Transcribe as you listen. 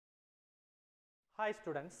Hi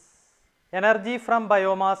students, energy from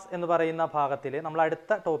biomass എന്ന് പറയുന്ന ഭാഗത്തിൽ നമ്മൾ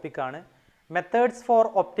അടുത്ത ടോപ്പിക്കാണ് methods for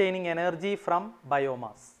obtaining energy from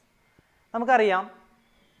biomass. നമുക്കറിയാം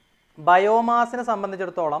ബയോമാസിനെ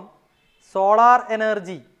സംബന്ധിച്ചിടത്തോളം സോളാർ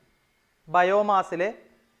എനർജി ബയോമാസിൽ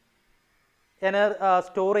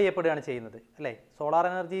സ്റ്റോർ ചെയ്യപ്പെടുകയാണ് ചെയ്യുന്നത് അല്ലേ. Solar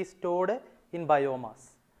energy stored in biomass.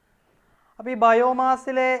 അപ്പോൾ ഈ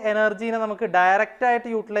ബയോമാസിലെ എനർജീനെ നമുക്ക് ഡയറക്റ്റായിട്ട്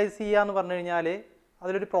യൂട്ടിലൈസ് ചെയ്യുക എന്ന് പറഞ്ഞു കഴിഞ്ഞാൽ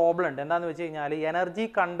അതിലൊരു പ്രോബ്ലം ഉണ്ട്. എന്താണെന്ന് വെച്ച് കഴിഞ്ഞാൽ എനർജി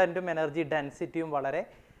കണ്ടൻറ്റും എനർജി ഡെൻസിറ്റിയും വളരെ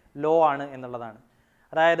ലോ ആണ് എന്നുള്ളതാണ്.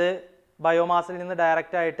 അതായത് ബയോമാസിൽ നിന്ന്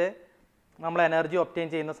ഡയറക്റ്റായിട്ട് നമ്മൾ എനർജി ഒബ്റ്റെയിൻ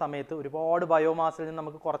ചെയ്യുന്ന സമയത്ത് ഒരുപാട് ബയോമാസിൽ നിന്ന്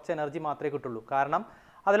നമുക്ക് കുറച്ച് എനർജി മാത്രമേ കിട്ടുള്ളൂ. കാരണം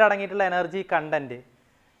അതിലടങ്ങിയിട്ടുള്ള എനർജി കണ്ടൻറ്റ്,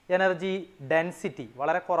 എനർജി ഡെൻസിറ്റി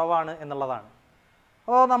വളരെ കുറവാണ് എന്നുള്ളതാണ്.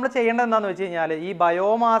 അപ്പോൾ നമ്മൾ ചെയ്യേണ്ടത് എന്താണെന്ന് വെച്ച് കഴിഞ്ഞാൽ ഈ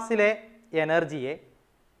ബയോമാസിലെ എനർജിയെ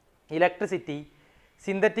electricity,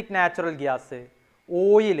 synthetic natural gas,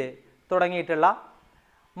 oil തുടങ്ങിയിട്ടുള്ള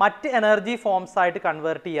മറ്റ് എനർജി ഫോംസ് ആയിട്ട്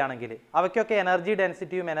കൺവേർട്ട് ചെയ്യുകയാണെങ്കിൽ അവയ്ക്കൊക്കെ എനർജി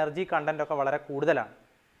ഡെൻസിറ്റിയും എനർജി കണ്ടൻറ്റൊക്കെ വളരെ കൂടുതലാണ്.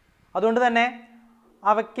 അതുകൊണ്ട് തന്നെ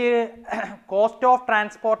അവയ്ക്ക് കോസ്റ്റ് ഓഫ്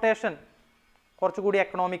ട്രാൻസ്പോർട്ടേഷൻ കുറച്ചുകൂടി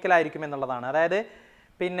എക്കണോമിക്കലായിരിക്കും എന്നുള്ളതാണ്. അതായത്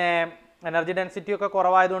പിന്നെ എനർജി ഡെൻസിറ്റി ഒക്കെ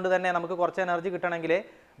കുറവായതുകൊണ്ട് തന്നെ നമുക്ക് കുറച്ച് എനർജി കിട്ടണമെങ്കിൽ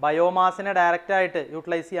ബയോമാസിനെ ഡയറക്റ്റായിട്ട്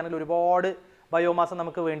യൂട്ടിലൈസ് ചെയ്യുകയാണെങ്കിൽ ഒരുപാട് ബയോമാസ്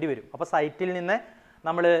നമുക്ക് വേണ്ടി വരും. അപ്പോൾ സൈറ്റിൽ നിന്ന്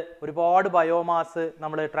നമ്മൾ ഒരുപാട് ബയോമാസ്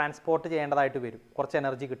നമ്മൾ ട്രാൻസ്പോർട്ട് ചെയ്യേണ്ടതായിട്ട് വരും കുറച്ച്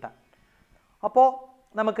എനർജി കിട്ടാൻ. അപ്പോൾ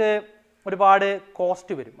നമുക്ക് ഒരുപാട്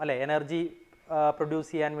കോസ്റ്റ് വരും അല്ലേ. എനർജി പ്രൊഡ്യൂസ്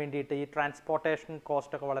ചെയ്യാൻ വേണ്ടിയിട്ട് ഈ ട്രാൻസ്പോർട്ടേഷൻ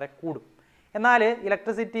കോസ്റ്റ് ഒക്കെ വളരെ കൂടും. എന്നാൽ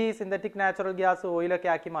ഇലക്ട്രിസിറ്റി, സിന്തറ്റിക് നാച്ചുറൽ ഗ്യാസ്, ഓയിലൊക്കെ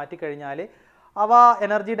ആക്കി മാറ്റിക്കഴിഞ്ഞാൽ അവ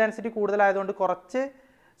എനർജി ഡെൻസിറ്റി കൂടുതലായതുകൊണ്ട് കുറച്ച്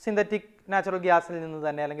സിന്തറ്റിക് നാച്ചുറൽ ഗ്യാസിൽ നിന്ന്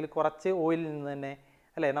തന്നെ അല്ലെങ്കിൽ കുറച്ച് ഓയിലിൽ നിന്ന് തന്നെ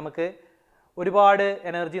അല്ലേ നമുക്ക് ഒരുപാട്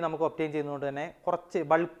എനർജി നമുക്ക് ഒബ്റ്റെയിൻ ചെയ്യുന്നതുകൊണ്ട് തന്നെ കുറച്ച്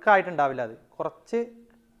ബൾക്കായിട്ടുണ്ടാവില്ല. അത് കുറച്ച്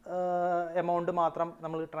എമൗണ്ട് മാത്രം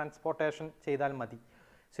നമ്മൾ ട്രാൻസ്പോർട്ടേഷൻ ചെയ്താൽ മതി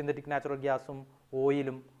സിന്തറ്റിക് നാച്ചുറൽ ഗ്യാസും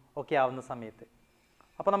ഓയിലും ഒക്കെ ആവുന്ന സമയത്ത്.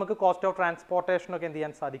 അപ്പോൾ നമുക്ക് കോസ്റ്റ് ഓഫ് ട്രാൻസ്പോർട്ടേഷനൊക്കെ എന്ത്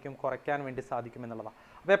ചെയ്യാൻ സാധിക്കും, കുറയ്ക്കാൻ വേണ്ടി സാധിക്കും എന്നുള്ളതാണ്.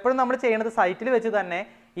 അപ്പോൾ എപ്പോഴും നമ്മൾ ചെയ്യുന്നത് സൈറ്റിൽ വെച്ച് തന്നെ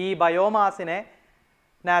ഈ ബയോമാസിനെ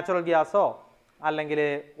നാച്ചുറൽ ഗ്യാസോ അല്ലെങ്കിൽ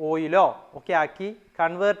ഓയിലോ ഒക്കെ ആക്കി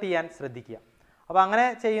കൺവേർട്ട് ചെയ്യാൻ ശ്രദ്ധിക്കുക. അപ്പോൾ അങ്ങനെ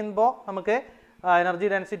ചെയ്യുമ്പോൾ നമുക്ക് എനർജി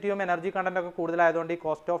ഡെൻസിറ്റിയും എനർജി കണ്ടൻറ്റൊക്കെ കൂടുതലായതുകൊണ്ട് ഈ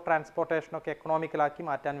കോസ്റ്റ് ഓഫ് ട്രാൻസ്പോർട്ടേഷനൊക്കെ എക്കണോമിക്കലാക്കി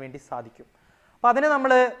മാറ്റാൻ വേണ്ടി സാധിക്കും. അപ്പോൾ അതിന്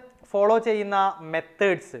നമ്മൾ ഫോളോ ചെയ്യുന്ന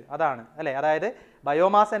മെത്തേഡ്സ് അതാണ് അല്ലേ. അതായത്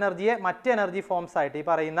ബയോമാസ് എനർജിയെ മറ്റ് എനർജി ഫോംസ് ആയിട്ട് ഈ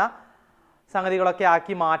പറയുന്ന സംഗതികളൊക്കെ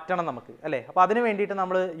ആക്കി മാറ്റണം നമുക്ക് അല്ലേ. അപ്പോൾ അതിന് വേണ്ടിയിട്ട്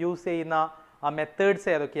നമ്മൾ യൂസ് ചെയ്യുന്ന മെത്തേഡ്സ്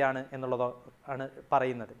ഏതൊക്കെയാണ് എന്നുള്ളത് ആണ്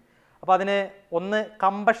പറയുന്നത്. അപ്പോൾ അതിന് ഒന്ന്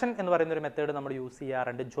കമ്പഷൻ എന്ന് പറയുന്നൊരു മെത്തേഡ് നമ്മൾ യൂസ്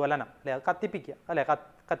ചെയ്യാറുണ്ട്, ജ്വലനം അല്ലേ, അത് കത്തിപ്പിക്കുക അല്ലേ,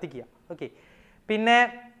 കത്തിക്കുക. ഓക്കെ. പിന്നെ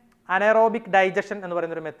അനറോബിക് ഡൈജഷൻ എന്ന്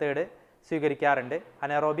പറയുന്നൊരു മെത്തേഡ് സ്വീകരിക്കാറുണ്ട്,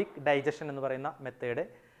 അനറോബിക് ഡൈജഷൻ എന്ന് പറയുന്ന മെത്തേഡ്.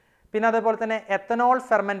 പിന്നെ അതേപോലെ തന്നെ എത്തനോൾ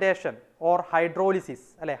ഫെർമെൻറ്റേഷൻ ഓർ ഹൈഡ്രോളിസിസ്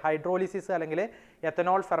അല്ലേ, ഹൈഡ്രോളിസിസ് അല്ലെങ്കിൽ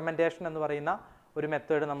എത്തനോൾ ഫെർമെൻറ്റേഷൻ എന്ന് പറയുന്ന ഒരു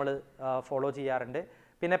മെത്തേഡ് നമ്മൾ ഫോളോ ചെയ്യാറുണ്ട്.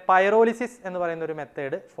 പിന്നെ പൈറോലിസിസ് എന്ന് പറയുന്ന ഒരു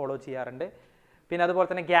മെത്തേഡ് ഫോളോ ചെയ്യാറുണ്ട്. പിന്നെ അതുപോലെ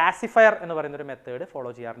തന്നെ ഗ്യാസിഫയർ എന്ന് പറയുന്നൊരു മെത്തേഡ്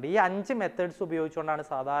ഫോളോ ചെയ്യാറുണ്ട്. ഈ 5 മെത്തേഡ്സ് ഉപയോഗിച്ചുകൊണ്ടാണ്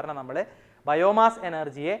സാധാരണ നമ്മൾ ബയോമാസ്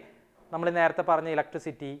എനർജിയെ നമ്മൾ നേരത്തെ പറഞ്ഞ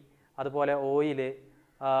ഇലക്ട്രിസിറ്റി, അതുപോലെ ഓയിൽ,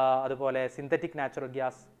 അതുപോലെ സിന്തറ്റിക് നാച്ചുറൽ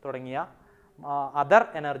ഗ്യാസ് തുടങ്ങിയ അതർ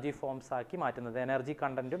എനർജി ഫോംസ് ആക്കി മാറ്റുന്നത്. എനർജി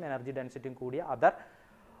കണ്ടൻറ്റും എനർജി ഡെൻസിറ്റിയും കൂടിയ അതർ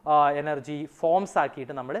എനർജി ഫോംസ്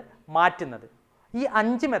ആക്കിയിട്ട് നമ്മൾ മാറ്റുന്നത്. ഈ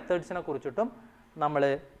 5 മെത്തേഡ്സിനെ കുറിച്ചിട്ടും നമ്മൾ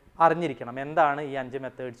അറിഞ്ഞിരിക്കണം. എന്താണ് ഈ 5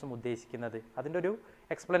 മെത്തേഡ്സും ഉദ്ദേശിക്കുന്നത്, അതിൻ്റെ ഒരു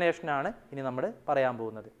എക്സ്പ്ലനേഷനാണ് ഇനി നമ്മൾ പറയാൻ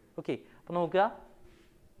പോകുന്നത്. ഓക്കെ. അപ്പോൾ നോക്കുക,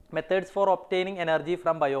 methods four obtaining energy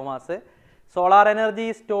from biomass. Solar energy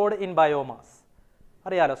stored in biomass.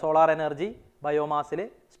 അറിയാലോ, സോളാർ എനർജി ബയോമാസിൽ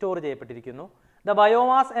സ്റ്റോർ ചെയ്യപ്പെട്ടിരിക്കുന്നു. The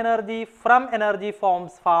biomass energy from energy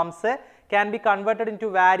farms can be converted into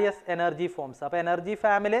various energy forms. അപ്പോൾ എനർജി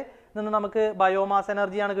ഫാമിൽ നിന്ന് നമുക്ക് ബയോമാസ്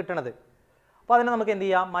എനർജിയാണ് കിട്ടുന്നത്. അപ്പോൾ അതിനെ നമുക്ക് എന്ത്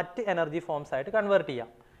ചെയ്യാം, മറ്റ് എനർജി ഫോംസ് ആയിട്ട് കൺവേർട്ട് ചെയ്യാം.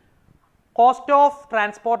 Cost of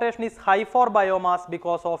transportation is high four biomass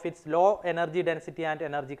because of its low energy density and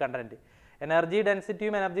energy content. Energy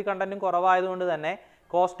ഡെൻസിറ്റിയും energy കണ്ടൻറ്റും കുറവായതുകൊണ്ട് തന്നെ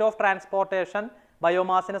കോസ്റ്റ് ഓഫ് ട്രാൻസ്പോർട്ടേഷൻ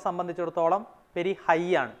ബയോമാസിനെ സംബന്ധിച്ചിടത്തോളം വെരി ഹൈ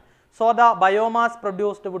ആണ്. So the biomass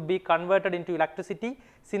produced would be converted into electricity,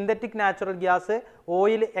 synthetic natural gas,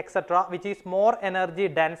 oil, etc., which is more energy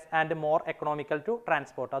dense and more economical to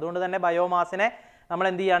transport. അതുകൊണ്ട് തന്നെ ബയോമാസിനെ നമ്മൾ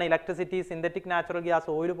എന്ത് ചെയ്യാണ്, electricity, synthetic natural gas,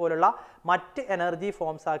 oil പോലുള്ള മറ്റ് energy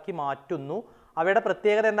forms ആക്കി മാറ്റുന്നു. അവയുടെ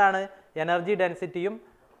പ്രത്യേകത എന്താണ്, എനർജി ഡെൻസിറ്റിയും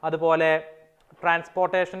അതുപോലെ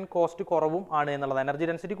ട്രാൻസ്പോർട്ടേഷൻ കോസ്റ്റ് കുറവും ആണ് എന്നുള്ളത്. എനർജി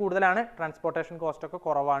ഡെൻസിറ്റി കൂടുതലാണ്, ട്രാൻസ്പോർട്ടേഷൻ കോസ്റ്റ് ഒക്കെ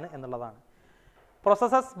കുറവാണ് എന്നുള്ളതാണ്.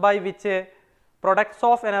 Processes by which products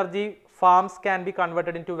of energy farms can be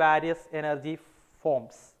converted into various energy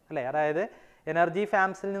forms അല്ലേ. അതായത് എനർജി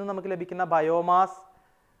ഫാംസിൽ നിന്ന് നമുക്ക് ലഭിക്കുന്ന ബയോമാസ്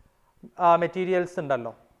മെറ്റീരിയൽസ്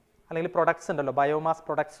ഉണ്ടല്ലോ, അല്ലെങ്കിൽ പ്രൊഡക്ട്സ് ഉണ്ടല്ലോ, ബയോമാസ്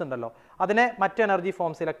പ്രൊഡക്ട്സ് ഉണ്ടല്ലോ, അതിനെ മറ്റ് energy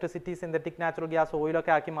forms electricity, synthetic natural gas,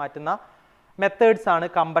 ഓയിലൊക്കെ ആക്കി മാറ്റുന്ന മെത്തേഡ്സ് ആണ്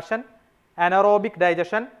combustion, anaerobic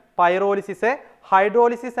digestion, pyrolysis,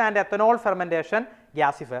 hydrolysis and ethanol fermentation,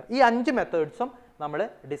 gasifier. ഈ 5 മെത്തേഡ്സും നമ്മൾ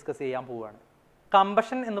ഡിസ്കസ് ചെയ്യാൻ പോവുകയാണ്.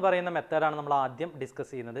 കമ്പഷൻ എന്ന് പറയുന്ന മെത്തേഡാണ് നമ്മൾ ആദ്യം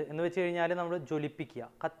ഡിസ്കസ് ചെയ്യുന്നത്. എന്ന് വെച്ച് കഴിഞ്ഞാൽ നമ്മൾ ജ്വലിപ്പിക്കുക,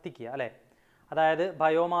 കത്തിക്കുക അല്ലേ. അതായത്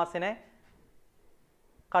ബയോമാസിനെ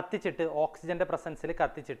കത്തിച്ചിട്ട് ഓക്സിജൻ്റെ പ്രസൻസിൽ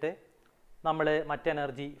കത്തിച്ചിട്ട് നമ്മൾ മറ്റ്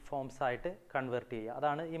എനർജി ഫോംസ് ആയിട്ട് കൺവേർട്ട് ചെയ്യുക.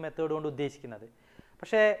 അതാണ് ഈ മെത്തേഡ് കൊണ്ട് ഉദ്ദേശിക്കുന്നത്.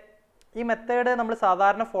 പക്ഷേ ഈ മെത്തേഡ് നമ്മൾ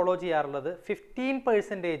സാധാരണ ഫോളോ ചെയ്യാറുള്ളത്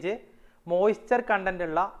 15% മോയ്സ്ചർ കണ്ടൻ്റ്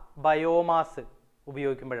ഉള്ള ബയോമാസ്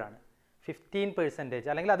ഉപയോഗിക്കുമ്പോഴാണ്. 15%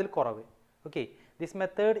 അല്ലെങ്കിൽ അതിൽ കുറവ്. Okay, this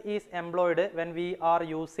method is employed when we are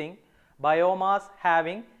using biomass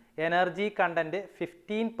having energy content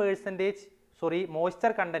 15%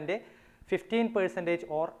 moisture content 15%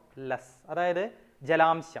 or less. അതായത്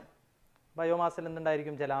ജലാംശം, ബയോമാസിൽ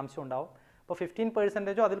എന്തുണ്ടായിരിക്കും, ജലാംശം ഉണ്ടാവും. അപ്പോൾ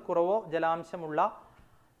 15%ഓ അതിൽ കുറവോ ജലാംശമുള്ള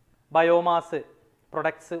ബയോമാസ്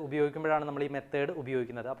പ്രൊഡക്ട്സ് ഉപയോഗിക്കുമ്പോഴാണ് നമ്മൾ ഈ മെത്തേഡ്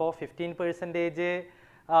ഉപയോഗിക്കുന്നത്. അപ്പോൾ 15%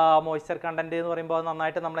 മോയ്സ്ചർ കണ്ടൻറ്റ് എന്ന് പറയുമ്പോൾ അത്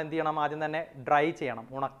നന്നായിട്ട് നമ്മൾ എന്ത് ചെയ്യണം, ആദ്യം തന്നെ ഡ്രൈ ചെയ്യണം,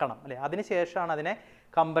 ഉണക്കണം അല്ലേ. അതിനുശേഷമാണ് അതിനെ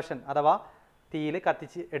കമ്പഷൻ അഥവാ തീയിൽ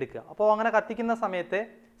കത്തിച്ച് എടുക്കുക. അപ്പോൾ അങ്ങനെ കത്തിക്കുന്ന സമയത്ത്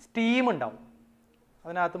സ്റ്റീം ഉണ്ടാവും.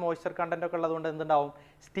 അതിനകത്ത് മോയ്സ്ചർ കണ്ടൻ്റ് ഒക്കെ ഉള്ളതുകൊണ്ട് എന്തുണ്ടാവും,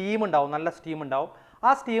 സ്റ്റീം ഉണ്ടാവും, നല്ല സ്റ്റീം ഉണ്ടാവും.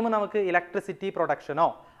 ആ സ്റ്റീം നമുക്ക് ഇലക്ട്രിസിറ്റി പ്രൊഡക്ഷനോ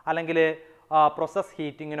അല്ലെങ്കിൽ പ്രോസസ്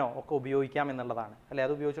ഹീറ്റിങ്ങിനോ ഒക്കെ ഉപയോഗിക്കാം എന്നുള്ളതാണ് അല്ലേ.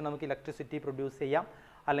 അത് ഉപയോഗിച്ചുകൊണ്ട് നമുക്ക് ഇലക്ട്രിസിറ്റി പ്രൊഡ്യൂസ് ചെയ്യാം,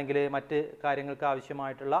 അല്ലെങ്കിൽ മറ്റ് കാര്യങ്ങൾക്ക്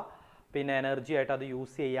ആവശ്യമായിട്ടുള്ള പിന്നെ എനർജി ആയിട്ട് അത്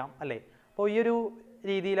യൂസ് ചെയ്യാം അല്ലേ. അപ്പോൾ ഈ ഒരു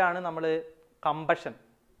രീതിയിലാണ് നമ്മൾ കമ്പഷൻ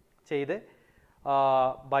ചെയ്ത്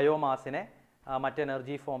ബയോമാസിനെ മറ്റ്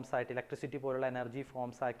എനർജി ഫോംസ് ആയിട്ട് ഇലക്ട്രിസിറ്റി പോലുള്ള എനർജി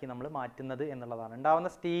ഫോംസ് ആക്കി നമ്മൾ മാറ്റുന്നത് എന്നുള്ളതാണ്. ഉണ്ടാകുന്ന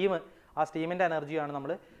സ്റ്റീം, ആ സ്റ്റീമിൻ്റെ എനർജിയാണ്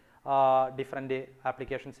നമ്മൾ ഡിഫറെൻറ്റ്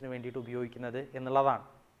ആപ്ലിക്കേഷൻസിന് വേണ്ടിയിട്ട് ഉപയോഗിക്കുന്നത് എന്നുള്ളതാണ്.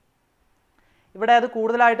 ഇവിടെ അത്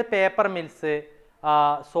കൂടുതലായിട്ട് പേപ്പർ മിൽസ്,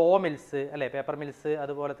 സോ മിൽസ് അല്ലേ, പേപ്പർ മിൽസ്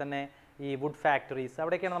അതുപോലെ തന്നെ ഈ വുഡ് ഫാക്ടറീസ്,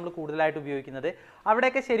 അവിടെയൊക്കെയാണ് നമ്മൾ കൂടുതലായിട്ട് ഉപയോഗിക്കുന്നത്.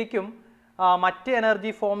 അവിടെയൊക്കെ ശരിക്കും മറ്റ്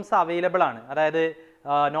എനർജി ഫോംസ് അവൈലബിൾ ആണ്. അതായത്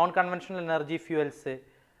നോൺ കൺവെൻഷണൽ എനർജി ഫ്യൂവൽസ്,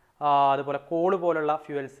 അതുപോലെ കോൾ പോലുള്ള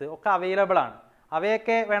ഫ്യൂവൽസ് ഒക്കെ അവൈലബിൾ ആണ്.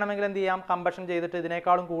 അവയൊക്കെ വേണമെങ്കിൽ എന്ത് ചെയ്യാം, കമ്പഷൻ ചെയ്തിട്ട്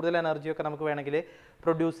ഇതിനേക്കാളും കൂടുതൽ എനർജിയൊക്കെ നമുക്ക് വേണമെങ്കിൽ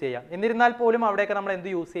പ്രൊഡ്യൂസ് ചെയ്യാം. എന്നിരുന്നാൽ പോലും അവിടെയൊക്കെ നമ്മൾ എന്ത്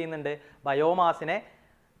യൂസ് ചെയ്യുന്നുണ്ട്, ബയോമാസിനെ.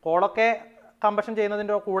 കോളൊക്കെ കമ്പഷൻ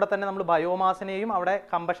ചെയ്യുന്നതിൻ്റെ കൂടെ തന്നെ നമ്മൾ ബയോമാസിനെയും അവിടെ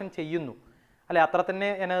കമ്പഷൻ ചെയ്യുന്നു അല്ലെ. അത്ര തന്നെ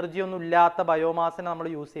എനർജി ഒന്നും ഇല്ലാത്ത ബയോമാസിനെ നമ്മൾ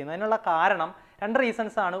യൂസ് ചെയ്യുന്നു. അതിനുള്ള കാരണം 2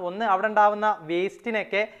 റീസൺസ് ആണ്. ഒന്ന്, അവിടെ ഉണ്ടാവുന്ന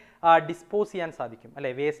വേസ്റ്റിനൊക്കെ ഡിസ്പോസ് ചെയ്യാൻ സാധിക്കും അല്ലേ.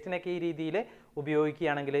 വേസ്റ്റിനൊക്കെ ഈ രീതിയിൽ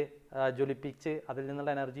ഉപയോഗിക്കുകയാണെങ്കിൽ, ജ്വലിപ്പിച്ച് അതിൽ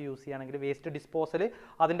നിന്നുള്ള എനർജി യൂസ് ചെയ്യുകയാണെങ്കിൽ വേസ്റ്റ് ഡിസ്പോസൽ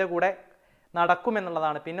അതിൻ്റെ കൂടെ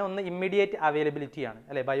നടക്കുമെന്നുള്ളതാണ്. പിന്നെ ഒന്ന് ഇമ്മീഡിയറ്റ് അവൈലബിലിറ്റിയാണ്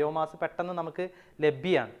അല്ലേ. ബയോമാസ് പെട്ടെന്ന് നമുക്ക്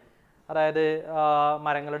ലഭ്യമാണ്. അതായത്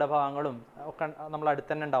മരങ്ങളുടെ ഭാഗങ്ങളും ഒക്കെ നമ്മൾ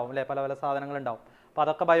അടുത്ത് തന്നെ ഉണ്ടാവും അല്ലേ, പല പല സാധനങ്ങളുണ്ടാവും. അപ്പോൾ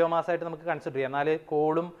അതൊക്കെ ബയോമാസായിട്ട് നമുക്ക് കൺസിഡർ ചെയ്യാം. എന്നാൽ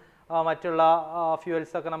കോളും മറ്റുള്ള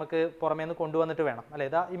ഫ്യൂവൽസൊക്കെ നമുക്ക് പുറമേ നിന്ന് കൊണ്ടുവന്നിട്ട് വേണം അല്ലേ.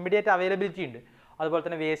 ഇതാ ഇമ്മീഡിയറ്റ് അവൈലബിലിറ്റി ഉണ്ട്. അതുപോലെ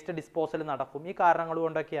തന്നെ വേസ്റ്റ് ഡിസ്പോസൽ നടക്കും. ഈ കാരണങ്ങൾ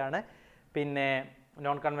കൊണ്ടൊക്കെയാണ് പിന്നെ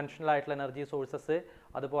നോൺ കൺവെൻഷണൽ ആയിട്ടുള്ള എനർജി സോഴ്സസ്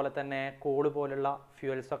അതുപോലെ തന്നെ കോള് പോലുള്ള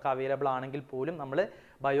ഫ്യൂവൽസൊക്കെ അവൈലബിൾ ആണെങ്കിൽ പോലും നമ്മൾ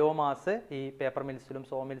ബയോമാസ് ഈ പേപ്പർ മിൽസിലും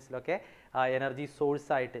സോ മിൽസിലൊക്കെ എനർജി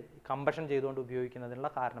സോഴ്സായിട്ട് കമ്പഷൻ ചെയ്തുകൊണ്ട്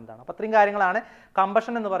ഉപയോഗിക്കുന്നതിനുള്ള കാരണം എന്താണ്. അപ്പോൾ അത്രയും കാര്യങ്ങളാണ്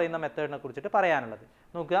കമ്പഷൻ എന്ന് പറയുന്ന മെത്തേഡിനെ കുറിച്ചിട്ട് പറയാനുള്ളത്.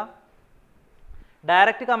 നോക്കുക,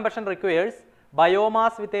 direct combustion requires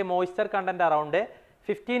biomass with a moisture content around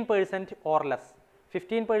 15% or less.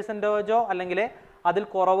 15% അല്ലെങ്കിൽ അതിൽ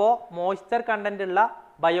കുറവോ മോയ്സ്ചർ കണ്ടന്റ് ഉള്ള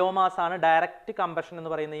ബയോമാസ് ആണ് ഡയറക്റ്റ് കമ്പഷൻ എന്ന്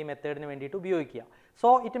പറയുന്ന ഈ മെത്തേഡിന് വേണ്ടിയിട്ട് ഉപയോഗിക്കുക. So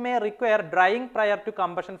it may require drying prior to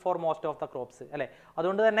combustion four most of the crops അല്ലേ.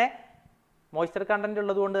 അതുകൊണ്ട് തന്നെ മോയ്സ്ചർ കണ്ടന്റ്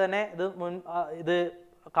ഉള്ളത് കൊണ്ട് തന്നെ ഇത്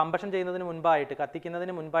കമ്പഷൻ ചെയ്യുന്നതിന് മുൻപായിട്ട്,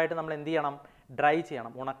 കത്തിക്കുന്നതിന് മുൻപായിട്ട് നമ്മൾ എന്ത് ചെയ്യണം, ഡ്രൈ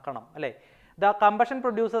ചെയ്യണം, ഉണക്കണം അല്ലേ. The combustion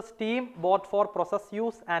produces steam both for process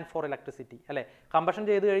use and four electricity അല്ലേ. കമ്പഷൻ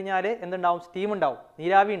ചെയ്ത് കഴിഞ്ഞാൽ എന്തുണ്ടാവും, സ്റ്റീം ഉണ്ടാവും,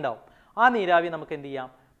 നീരാവി ഉണ്ടാവും. ആ നീരാവി നമുക്ക് എന്ത് ചെയ്യാം,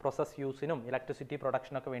 പ്രോസസ് യൂസിനും ഇലക്ട്രിസിറ്റി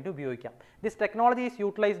പ്രൊഡക്ഷനൊക്കെ വേണ്ടി ഉപയോഗിക്കാം. This technology is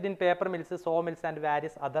utilised in paper mills, so mills and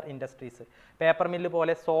various other industries. Paper mill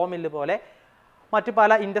പോലെ, സോ മില്ല് പോലെ മറ്റു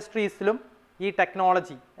പല ഇൻഡസ്ട്രീസിലും ഈ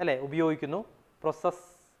ടെക്നോളജി അല്ലേ ഉപയോഗിക്കുന്നു. പ്രോസസ്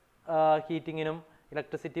ഹീറ്റിങ്ങിനും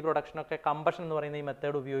ഇലക്ട്രിസിറ്റി പ്രൊഡക്ഷനൊക്കെ കമ്പഷൻ എന്ന് പറയുന്ന ഈ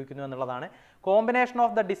മെത്തേഡ് ഉപയോഗിക്കുന്നു എന്നുള്ളതാണ്. Combination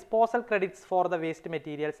of the disposal credits for the waste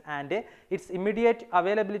materials and it's immediate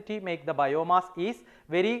availability make the biomass is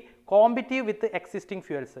very competitive with existing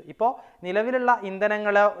fuels. ഇപ്പോൾ നിലവിലുള്ള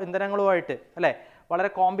ഇന്ധനങ്ങളുമായിട്ട് അല്ലേ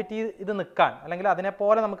വളരെ കോമ്പറ്റീവ് ഇത് നിൽക്കാൻ അല്ലെങ്കിൽ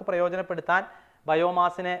അതിനെപ്പോലെ നമുക്ക് പ്രയോജനപ്പെടുത്താൻ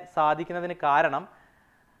ബയോമാസിനെ സാധിക്കുന്നതിന് കാരണം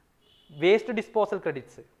വേസ്റ്റ് ഡിസ്പോസൽ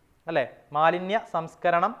ക്രെഡിറ്റ്സ് അല്ലേ, മാലിന്യ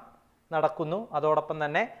സംസ്കരണം നടക്കുന്നു. അതോടൊപ്പം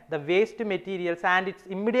തന്നെ the waste materials and it's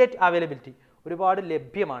immediate availability ഒരുപാട്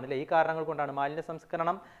ലഭ്യമാണ് അല്ലേ. ഈ കാരണങ്ങൾ കൊണ്ടാണ് മാലിന്യ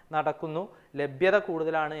സംസ്കരണം നടക്കുന്നു, ലഭ്യത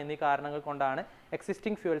കൂടുതലാണ് എന്നീ കാരണങ്ങൾ കൊണ്ടാണ്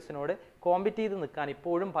എക്സിസ്റ്റിംഗ് ഫ്യൂവൽസിനോട് കോമ്പറ്റ് ചെയ്ത് നിൽക്കാൻ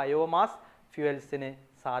ഇപ്പോഴും ബയോമാസ് ഫ്യൂവൽസിന്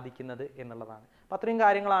സാധിക്കുന്നത് എന്നുള്ളതാണ്. അപ്പോൾ അത്രയും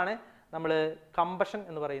കാര്യങ്ങളാണ് നമ്മൾ കമ്പഷൻ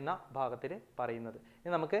എന്ന് പറയുന്ന ഭാഗത്തിൽ പറയുന്നത്.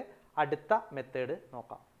 ഇനി നമുക്ക് അടുത്ത മെത്തേഡ്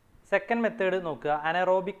നോക്കാം. സെക്കൻഡ് മെത്തേഡ് നോക്കുക,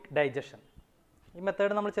 അനറോബിക് ഡൈജഷൻ. ഈ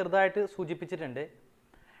മെത്തേഡ് നമ്മൾ ചെറുതായിട്ട് സൂചിപ്പിച്ചിട്ടുണ്ട്.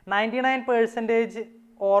 99%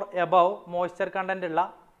 ഓർ എബവ് മോയ്സ്ചർ കണ്ടന്റ് ഉള്ള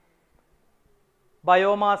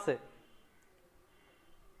biomass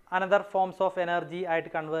another forms of energy ആയിട്ട്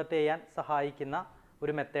കൺവേർട്ട് ചെയ്യാൻ സഹായിക്കുന്ന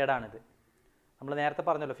ഒരു മെത്തേഡാണിത്. നമ്മൾ നേരത്തെ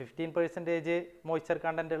പറഞ്ഞല്ലോ 15% മോയ്സ്ചർ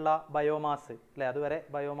കണ്ടന്റ് ഉള്ള ബയോമാസ് അല്ലേ, അതുവരെ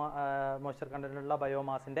മോയ്സ്ചർ കണ്ടന്റ് ഉള്ള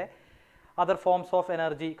ബയോമാസിൻ്റെ അതർ ഫോംസ് ഓഫ്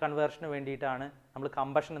എനർജി കൺവേർഷന് വേണ്ടിയിട്ടാണ് നമ്മൾ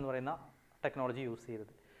കമ്പഷൻ എന്ന് പറയുന്ന ടെക്നോളജി യൂസ്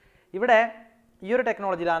ചെയ്തത്. ഇവിടെ ഈ ഒരു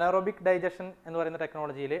ടെക്നോളജിയിൽ അനറോബിക് ഡൈജഷൻ എന്ന് പറയുന്ന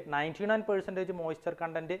ടെക്നോളജിയിൽ 99% മോയ്സ്ചർ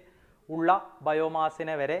കണ്ടന്റ് ഉള്ള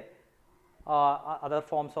ബയോമാസിനെ വരെ അതർ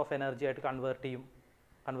ഫോംസ് ഓഫ് എനർജി ആയിട്ട്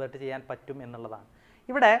കൺവേർട്ട് ചെയ്യാൻ പറ്റും എന്നുള്ളതാണ്.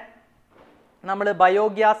 ഇവിടെ നമ്മൾ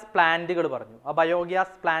ബയോഗ്യാസ് പ്ലാന്റുകൾ പറഞ്ഞു. ആ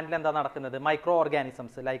ബയോഗ്യാസ് പ്ലാന്റിൽ എന്താ നടക്കുന്നത്? മൈക്രോ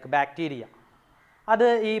ഓർഗാനിസംസ് ലൈക്ക് ബാക്ടീരിയ അത്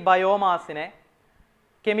ഈ ബയോമാസിനെ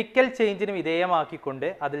കെമിക്കൽ ചേഞ്ചിന് വിധേയമാക്കിക്കൊണ്ട്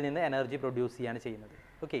അതിൽ നിന്ന് എനർജി പ്രൊഡ്യൂസ് ചെയ്യാണ് ചെയ്യുന്നത്.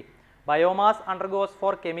 Okay, biomass undergoes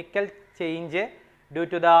four chemical change due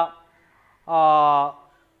to the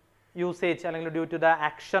usage അല്ലെങ്കിൽ due to the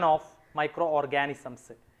action of micro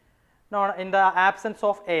organisms in the absence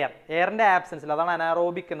of എയറിൻ്റെ ആബ്സെൻസിൽ, അതാണ്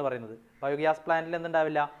അനാറോബിക് എന്ന് പറയുന്നത്. ബയോഗ്യാസ് പ്ലാന്റിൽ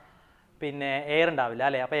എന്തുണ്ടാവില്ല? പിന്നെ എയർ ഉണ്ടാവില്ല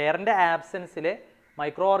അല്ലേ. അപ്പോൾ എയറിൻ്റെ ആബ്സെൻസിൽ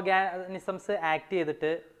മൈക്രോ ഓർഗാനിസംസ് ആക്ട്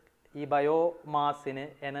ചെയ്തിട്ട് ഈ ബയോമാസിന്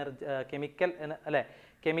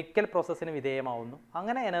കെമിക്കൽ പ്രോസസ്സിന് വിധേയമാവുന്നു,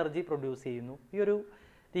 അങ്ങനെ എനർജി പ്രൊഡ്യൂസ് ചെയ്യുന്നു. ഈ ഒരു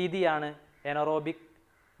രീതിയാണ് എനറോബിക്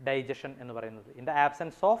ഡൈജഷൻ എന്ന് പറയുന്നത്. In the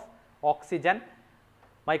absence of oxygen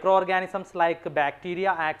micro organisms like bacteria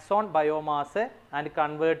acts on biomass and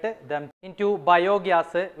convert dum into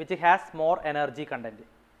biogas which has more energy content.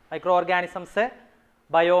 Micro organisms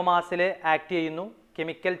ബയോമാസിൽ act ചെയ്യുന്നു,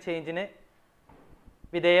 കെമിക്കൽ ചേഞ്ചിന്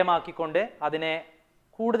വിധേയമാക്കിക്കൊണ്ട് അതിനെ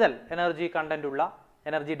കൂടുതൽ എനർജി കണ്ടന്റ് ഉള്ള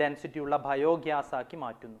എനർജി ഡെൻസിറ്റി ഉള്ള biogas ആക്കി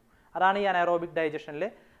മാറ്റുന്നു. അതാണ് ഈ അനറോബിക് ഡൈജഷനിൽ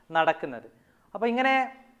നടക്കുന്നത്. അപ്പോൾ ഇങ്ങനെ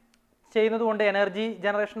ചെയ്യുന്നത് കൊണ്ട് എനർജി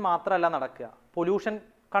ജനറേഷൻ മാത്രമല്ല നടക്കുക, പൊല്യൂഷൻ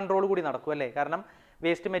കൺട്രോൾ കൂടി നടക്കും അല്ലേ. കാരണം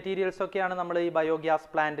വേസ്റ്റ് മെറ്റീരിയൽസ് ഒക്കെയാണ് നമ്മൾ ഈ ബയോഗ്യാസ്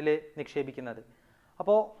പ്ലാന്റിൽ നിക്ഷേപിക്കുന്നത്.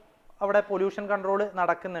 അപ്പോൾ അവിടെ പൊല്യൂഷൻ കൺട്രോൾ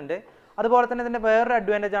നടക്കുന്നുണ്ട്. അതുപോലെ തന്നെ ഇതിൻ്റെ വേറൊരു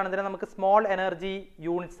അഡ്വാൻറ്റേജ് ആണ്, ഇതിനെ നമുക്ക് സ്മോൾ എനർജി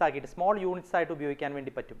യൂണിറ്റ്സ് ആയിട്ട് ഉപയോഗിക്കാൻ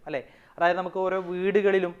വേണ്ടി പറ്റും അല്ലേ. അതായത് നമുക്ക് ഓരോ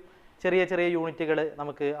വീടുകളിലും ചെറിയ ചെറിയ യൂണിറ്റുകൾ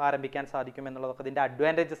നമുക്ക് ആരംഭിക്കാൻ സാധിക്കും എന്നുള്ളതൊക്കെ ഇതിൻ്റെ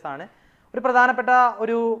അഡ്വാൻറ്റേജസ് ആണ്. ഒരു പ്രധാനപ്പെട്ട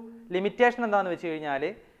ഒരു ലിമിറ്റേഷൻ എന്താണെന്ന് വെച്ച് കഴിഞ്ഞാൽ,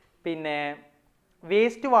 പിന്നെ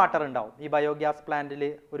വേസ്റ്റ് വാട്ടർ ഉണ്ടാവും. ഈ ബയോഗ്യാസ് പ്ലാന്റിൽ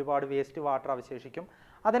ഒരുപാട് വേസ്റ്റ് വാട്ടർ അവശേഷിക്കും.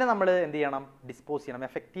 അതിനെ നമ്മൾ എന്ത് ചെയ്യണം? ഡിസ്പോസ് ചെയ്യണം,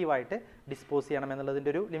 എഫക്റ്റീവായിട്ട് ഡിസ്പോസ് ചെയ്യണം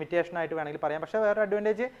എന്നുള്ളതിൻ്റെ ഒരു ലിമിറ്റേഷനായിട്ട് വേണമെങ്കിൽ പറയാം. പക്ഷേ വേറെ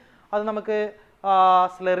അഡ്വാൻറ്റേജ്, അത് നമുക്ക്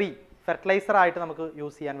സ്ലറി ഫെർട്ടിലൈസറായിട്ട് നമുക്ക്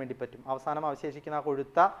യൂസ് ചെയ്യാൻ വേണ്ടി പറ്റും. അവസാനം അവശേഷിക്കുന്ന ആ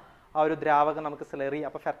കൊഴുത്ത ആ ഒരു ദ്രാവകം നമുക്ക് സ്ലറി,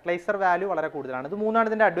 അപ്പോൾ ഫെർട്ടിലൈസർ വാല്യൂ വളരെ കൂടുതലാണ്. ഇത് മൂന്നാണ്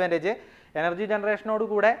ഇതിൻ്റെ അഡ്വാൻറ്റേജ്. എനർജി ജനറേഷനോട്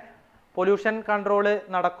കൂടെ പൊല്യൂഷൻ കൺട്രോൾ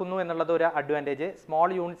നടക്കുന്നു എന്നുള്ളത് ഒരു അഡ്വാൻറ്റേജ്. സ്മോൾ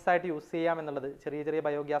യൂണിറ്റ്സ് ആയിട്ട് യൂസ് ചെയ്യാം എന്നുള്ളത്, ചെറിയ ചെറിയ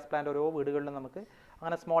ബയോഗ്യാസ് പ്ലാന്റ് ഓരോ വീടുകളിലും നമുക്ക്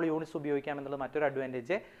അങ്ങനെ സ്മോൾ യൂണിറ്റ്സ് ഉപയോഗിക്കാം എന്നുള്ളത് മറ്റൊരു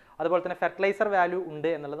അഡ്വാൻറ്റേജ്. അതുപോലെ തന്നെ ഫെർട്ടിലൈസർ വാല്യൂ ഉണ്ട്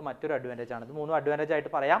എന്നുള്ളത് മറ്റൊരു അഡ്വാൻറ്റേജ് ആണ്. ഇത് മൂന്നും അഡ്വാൻറ്റേജ്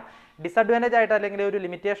ആയിട്ട് പറയാം. ഡിസഡ്വാൻറ്റേജ് ആയിട്ട് അല്ലെങ്കിൽ ഒരു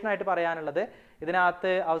ലിമിറ്റേഷൻ ആയിട്ട് പറയാനുള്ളത്,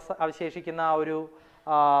 ഇതിനകത്ത് അവശേഷിക്കുന്ന ആ ഒരു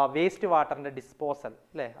വേസ്റ്റ് വാട്ടറിൻ്റെ ഡിസ്പോസൽ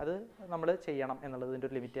അല്ലേ, അത് നമ്മൾ ചെയ്യണം എന്നുള്ളതിൻ്റെ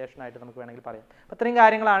ഒരു ലിമിറ്റേഷൻ ആയിട്ട് നമുക്ക് വേണമെങ്കിൽ പറയാം. അപ്പോൾ ഇത്രയും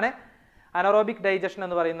കാര്യങ്ങളാണ് അനറോബിക് ഡൈജഷൻ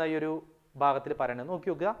എന്ന് പറയുന്ന ഈ ഒരു ഭാഗത്തിൽ പറയുന്നത്. നോക്കി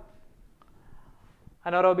നോക്കുക.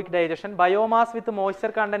 Anaerobic digestion, biomass with moisture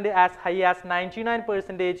content as high as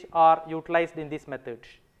 99% are utilized in this method.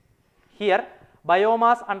 Here,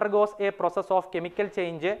 biomass undergoes a process of chemical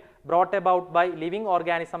change brought about by living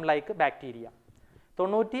organism like bacteria.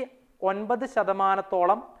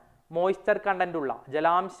 99% moisture content ഉള്ള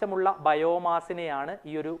ജലാംശമുള്ള ബയോമാസിനെയാണ്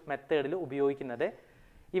ഈ ഒരു മെത്തേഡിൽ ഉപയോഗിക്കുന്നത്.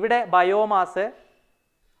 ഇവിടെ biomass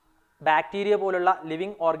bacteria പോലുള്ള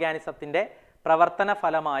living ഓർഗാനിസത്തിൻ്റെ പ്രവർത്തന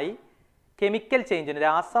ഫലമായി chemical ചേഞ്ചിന്,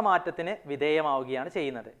 രാസമാറ്റത്തിന് വിധേയമാവുകയാണ്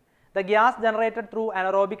ചെയ്യുന്നത്. The gas generated through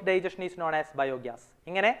anaerobic digestion is known as biogas.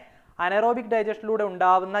 ഇങ്ങനെ അനറോബിക് ഡൈജഷനിലൂടെ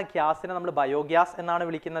ഉണ്ടാവുന്ന ഗ്യാസിനെ നമ്മൾ ബയോഗ്യാസ് എന്നാണ്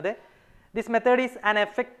വിളിക്കുന്നത്. This method is an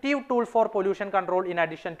effective tool for pollution control in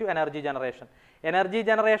addition to energy generation. Energy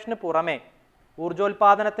ജനറേഷന് പുറമെ,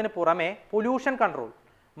 ഊർജോൽപാദനത്തിന് പുറമെ പൊല്യൂഷൻ കൺട്രോൾ,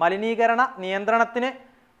 മലിനീകരണ നിയന്ത്രണത്തിന്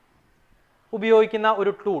ഉപയോഗിക്കുന്ന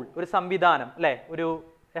ഒരു ടൂൾ, ഒരു സംവിധാനം അല്ലേ, ഒരു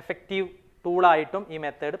എഫക്റ്റീവ് ടൂളായിട്ടും ഈ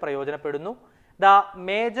method പ്രയോജനപ്പെടുന്നു. The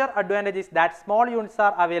major advantage is that small units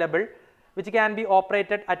are available which can be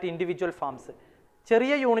operated at individual farms.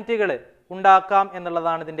 ചെറിയ യൂണിറ്റുകൾ ഉണ്ടാക്കാം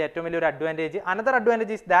എന്നുള്ളതാണ് ഇതിൻ്റെ ഏറ്റവും വലിയൊരു advantage. Another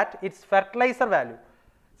advantage is that it's fertiliser value,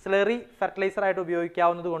 slurry fertiliser ആയിട്ട്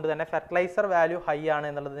ഉപയോഗിക്കാവുന്നത് കൊണ്ട് തന്നെ ഫെർട്ടിലൈസർ വാല്യൂ ഹൈ ആണ്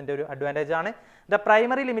എന്നുള്ളതിൻ്റെ ഒരു അഡ്വാൻറ്റേജ് ആണ്. The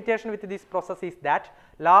primary limitation with this process is that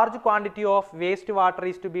large quantity of waste water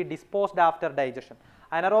is to be disposed after digestion.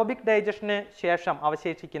 Anaerobic digestion ശേഷം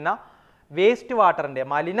അവശേഷിക്കുന്ന waste വാട്ടറിൻ്റെ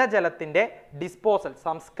മലിനജലത്തിൻ്റെ ഡിസ്പോസൽ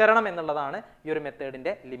സംസ്കരണം എന്നുള്ളതാണ് ഈ ഒരു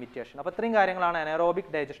മെത്തേഡിൻ്റെ ലിമിറ്റേഷൻ. അപ്പോൾ ഇത്രയും കാര്യങ്ങളാണ്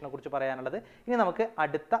അനറോബിക് ഡൈജഷനെ കുറിച്ച് പറയാനുള്ളത്. ഇനി നമുക്ക്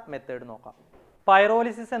അടുത്ത മെത്തേഡ് നോക്കാം.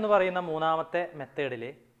 പൈറോലിസിസ് എന്ന് പറയുന്ന മൂന്നാമത്തെ മെത്തേഡിൽ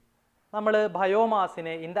നമ്മൾ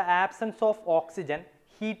ബയോമാസിനെ in the absence of oxygen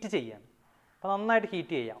heat ചെയ്യാൻ. അപ്പോൾ നന്നായിട്ട്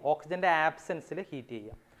ഹീറ്റ് ചെയ്യുക, ഓക്സിജൻ്റെ ആബ്സെൻസിൽ ഹീറ്റ്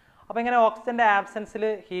ചെയ്യുക. അപ്പോൾ ഇങ്ങനെ ഓക്സിജൻ്റെ ആബ്സെൻസിൽ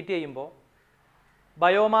ഹീറ്റ് ചെയ്യുമ്പോൾ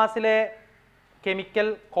ബയോമാസിലെ കെമിക്കൽ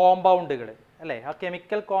കോമ്പൗണ്ടുകൾ അല്ലേ, ആ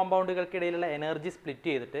കെമിക്കൽ കോമ്പൗണ്ടുകൾക്കിടയിലുള്ള എനർജി സ്പ്ലിറ്റ്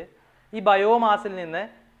ചെയ്തിട്ട് ഈ ബയോമാസിൽ നിന്ന്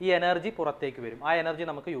ഈ എനർജി പുറത്തേക്ക് വരും. ആ എനർജി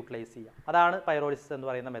നമുക്ക് യൂട്ടിലൈസ് ചെയ്യാം. അതാണ് പൈറോലിസിസ് എന്ന്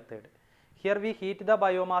പറയുന്ന method. Here we heat the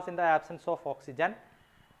biomass in the absence of oxygen.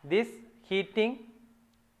 This heating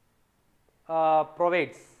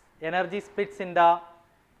provides energy splits in the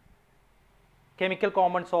chemical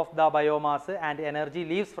components of the biomass and energy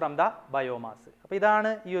leaves from the biomass. അപ്പോൾ ഇതാണ്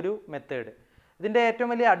ഈ ഒരു method. ഇതിൻ്റെ ഏറ്റവും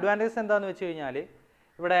വലിയ advantage എന്താണെന്ന് വെച്ച് കഴിഞ്ഞാൽ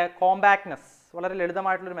ഇവിടെ കോമ്പാക്ട്നെസ് വളരെ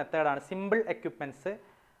ലളിതമായിട്ടുള്ളൊരു മെത്തേഡാണ്. സിമ്പിൾ എക്യുപ്മെൻറ്റ്സ്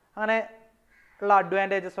അങ്ങനെ ഉള്ള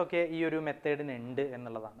അഡ്വാൻറ്റേജസ് ഒക്കെ ഈ ഒരു മെത്തേഡിന് ഉണ്ട്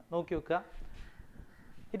എന്നുള്ളതാണ്. നോക്കി വെക്കുക.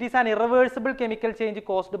 It is an ഇറവേഴ്സിബിൾ chemical change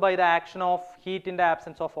caused by the action of heat in the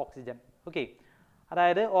absence of oxygen. Okay,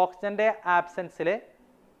 അതായത് ഓക്സിജൻ്റെ ആബ്സെൻസിൽ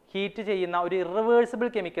ഹീറ്റ് ചെയ്യുന്ന ഒരു ഇറവേഴ്സിബിൾ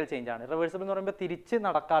കെമിക്കൽ ചേഞ്ച് ആണ്. ഇറവേഴ്സിബിൾ എന്ന് പറയുമ്പോൾ തിരിച്ച്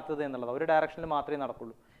നടക്കാത്തത് എന്നുള്ളത്, ഒരു ഡയറക്ഷനിൽ മാത്രമേ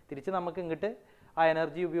നടക്കുള്ളൂ. തിരിച്ച് നമുക്ക് ഇങ്ങോട്ട് ആ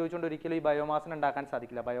എനർജി ഉപയോഗിച്ചുകൊണ്ട് ഒരിക്കലും ഈ ബയോമാസിന് ഉണ്ടാക്കാൻ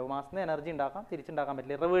സാധിക്കില്ല. ബയോമാസിന് എനർജി ഉണ്ടാക്കാം, തിരിച്ചുണ്ടാക്കാൻ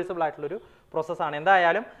പറ്റില്ല. ഇറവേഴ്സിബിൾ ആയിട്ടുള്ളൊരു പ്രോസസ്സാണ്.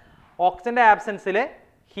 എന്തായാലും ഓക്സിജൻ്റെ ആബ്സെൻസിൽ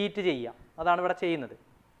ഹീറ്റ് ചെയ്യുക, അതാണ് ഇവിടെ ചെയ്യുന്നത്.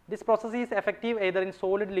 This process is effective either in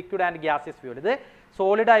solid, liquid and gaseous fuel. ഇത്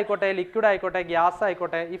സോളിഡ് ആയിക്കോട്ടെ, ലിക്വിഡ് ആയിക്കോട്ടെ, ഗ്യാസ്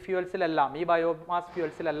ആയിക്കോട്ടെ, ഈ ഫ്യൂൽസിലെല്ലാം, ഈ ബയോമാസ്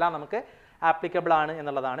ഫ്യൂൽസിലെല്ലാം നമുക്ക് ആപ്ലിക്കബിൾ ആണ്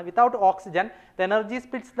എന്നുള്ളതാണ്. Without oxygen the energy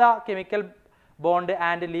splits the chemical bond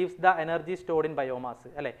and leaves the energy stored in biomass.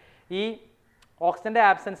 അല്ലേ, ഈ ഓക്സിജൻ്റെ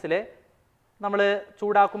ആബ്സെൻസിൽ നമ്മൾ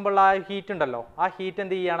ചൂടാക്കുമ്പോൾ ആ ഹീറ്റ് ഉണ്ടല്ലോ, ആ ഹീറ്റ്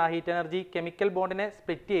എന്ത് ചെയ്യുകയാണ്, ആ ഹീറ്റ് എനർജി കെമിക്കൽ ബോണ്ടിനെ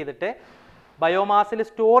സ്പ്ലിറ്റ് ചെയ്തിട്ട് ബയോമാസിൽ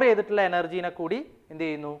സ്റ്റോർ ചെയ്തിട്ടുള്ള എനർജീനെ കൂടി എന്ത്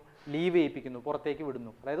ചെയ്യുന്നു, ലീവ് ചെയ്യിപ്പിക്കുന്നു, പുറത്തേക്ക്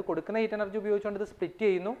വിടുന്നു. അതായത് കൊടുക്കുന്ന ഹീറ്റ് എനർജി ഉപയോഗിച്ചുകൊണ്ട് ഇത് സ്പ്ലിറ്റ്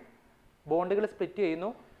ചെയ്യുന്നു, ബോണ്ടുകൾ സ്പ്ലിറ്റ്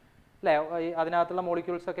ചെയ്യുന്നു അല്ലേ. അതിനകത്തുള്ള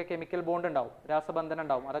മോളിക്യൂൾസ് ഒക്കെ കെമിക്കൽ ബോണ്ട് ഉണ്ടാവും, രാസബന്ധനം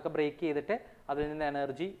ഉണ്ടാവും, അതൊക്കെ ബ്രേക്ക് ചെയ്തിട്ട് അതിൽ നിന്ന്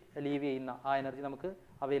എനർജി ലീവ് ചെയ്യുന്ന, ആ എനർജി നമുക്ക്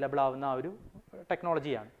അവൈലബിൾ ആവുന്ന ആ ഒരു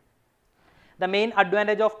ടെക്നോളജിയാണ്. The main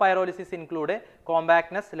advantage of pyrolysis include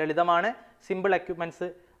compactness, ലളിതമാണ്, സിമ്പിൾ എക്യുപ്മെൻറ്റ്സ്,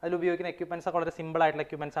 അതിൽ ഉപയോഗിക്കുന്ന എക്യുപ്മെൻറ്റ്സ് ഒക്കെ വളരെ സിമ്പിൾ ആയിട്ടുള്ള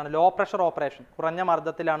എക്യുപ്മെൻറ്റ്സ് ആണ്. ലോ പ്രഷർ ഓപ്പറേഷൻ, കുറഞ്ഞ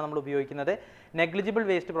മർദ്ദത്തിലാണ് നമ്മൾ ഉപയോഗിക്കുന്നത്. നെഗ്ലിജിബിൾ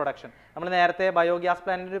വേസ്റ്റ് പ്രൊഡക്ഷൻ, നമ്മൾ നേരത്തെ ബയോഗ്യാസ്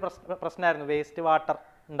പ്ലാന്റിൻ്റെ ഒരു പ്രശ്നമായിരുന്നു വേസ്റ്റ് വാട്ടർ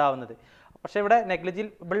ഉണ്ടാവുന്നത്. പക്ഷേ ഇവിടെ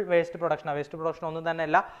നെഗ്ലിജിബിൾ വേസ്റ്റ് പ്രൊഡക്ഷൻ ഒന്നും തന്നെ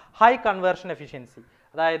അല്ല. ഹൈ കൺവേർഷൻ എഫിഷ്യൻസി,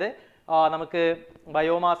 അതായത് നമുക്ക്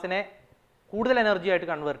ബയോമാസിനെ കൂടുതൽ എനർജി ആയിട്ട്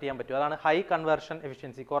കൺവേർട്ട് ചെയ്യാൻ പറ്റും. അതാണ് ഹൈ കൺവേർഷൻ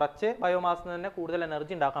എഫിഷ്യൻസി. കുറച്ച് ബയോമാസിൽ നിന്ന് തന്നെ കൂടുതൽ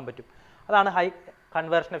എനർജി ഉണ്ടാക്കാൻ പറ്റും. അതാണ് ഹൈ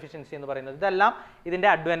കൺവേർഷൻ എഫിഷ്യൻസി എന്ന് പറയുന്നത്. ഇതെല്ലാം ഇതിൻ്റെ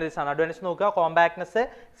അഡ്വാൻറ്റേജസ് ആണ്. അഡ്വാൻറ്റേജ് നോക്കുക: compactness,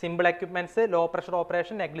 simple equipments, low pressure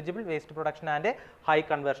operation, negligible waste production and high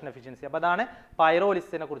conversion efficiency. അപ്പോൾ അതാണ്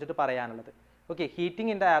പൈറോലിസിസിനെ കുറിച്ചിട്ട് പറയാനുള്ളത്. Okay,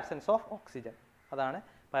 heating in the absence of oxygen, അതാണ്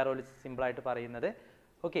പൈറോലിസിസ് സിമ്പിളായിട്ട് പറയുന്നത്.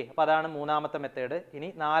 ഓക്കെ, അപ്പോൾ അതാണ് മൂന്നാമത്തെ മെത്തേഡ്. ഇനി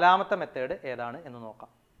നാലാമത്തെ മെത്തേഡ് ഏതാണ് എന്ന് നോക്കാം.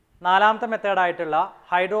 നാലാമത്തെ മെത്തേഡായിട്ടുള്ള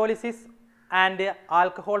ഹൈഡ്രോളിസിസ് ആൻഡ്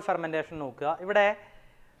ആൽക്കഹോൾ ഫെർമെൻറ്റേഷൻ നോക്കുക. ഇവിടെ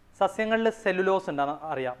സസ്യങ്ങളിൽ സെല്ലുലോസ്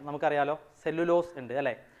ഉണ്ടെന്ന് നമുക്കറിയാലോ, സെല്ലുലോസ് ഉണ്ട്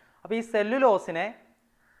അല്ലേ. അപ്പോൾ ഈ സെല്ലുലോസിനെ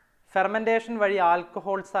ഫെർമെൻറ്റേഷൻ വഴി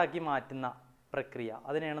ആൽക്കഹോൾസ് ആക്കി മാറ്റുന്ന പ്രക്രിയ,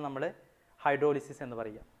 അതിനെയാണ് നമ്മൾ ഹൈഡ്രോളിസിസ് എന്ന്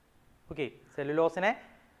പറയുക. ഓക്കെ, സെല്ലുലോസിനെ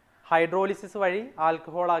ഹൈഡ്രോളിസിസ് വഴി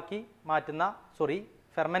ആൽക്കഹോളാക്കി മാറ്റുന്ന,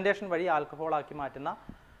 ഫെർമെൻറ്റേഷൻ വഴി ആൽക്കഹോളാക്കി മാറ്റുന്ന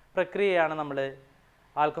പ്രക്രിയയാണ് നമ്മൾ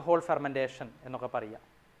ആൽക്കഹോൾ ഫെർമെൻറ്റേഷൻ എന്നൊക്കെ പറയുക,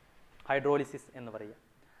 ഹൈഡ്രോളിസിസ് എന്ന് പറയുക.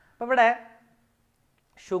 അപ്പോൾ ഇവിടെ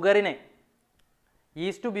ഷുഗറിനെ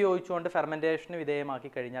ഈസ്റ്റ് ഉപയോഗിച്ചുകൊണ്ട് ഫെർമെൻറ്റേഷന് വിധേയമാക്കി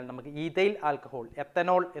കഴിഞ്ഞാൽ നമുക്ക് ഈഥൈൽ ആൽക്കഹോൾ,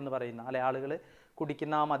 എത്തനോൾ എന്ന് പറയുന്ന അല്ലെ ആളുകൾ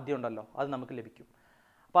കുടിക്കുന്ന ആ മദ്യം ഉണ്ടല്ലോ, അത് നമുക്ക് ലഭിക്കും.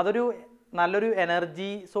 അപ്പോൾ അതൊരു നല്ലൊരു എനർജി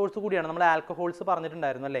സോഴ്സ് കൂടിയാണ്. നമ്മൾ ആൽക്കഹോൾസ്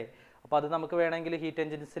പറഞ്ഞിട്ടുണ്ടായിരുന്നു അല്ലേ. അപ്പോൾ അത് നമുക്ക് വേണമെങ്കിൽ ഹീറ്റ്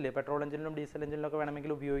എഞ്ചിൻസിൽ, പെട്രോൾ എഞ്ചിനിലും ഡീസൽ എഞ്ചിനിലൊക്കെ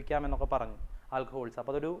വേണമെങ്കിൽ ഉപയോഗിക്കാം എന്നൊക്കെ പറഞ്ഞു ആൽക്കഹോൾസ്.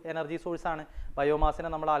 അപ്പോൾ അതൊരു എനർജി സോഴ്സാണ്.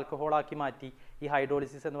 ബയോമാസിനെ നമ്മൾ ആൽക്കഹോളാക്കി മാറ്റി ഈ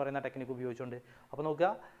ഹൈഡ്രോളിസിസ് എന്ന് പറയുന്ന ടെക്നിക്ക് ഉപയോഗിച്ചുകൊണ്ട്. അപ്പോൾ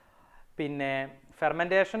നോക്കുക, പിന്നെ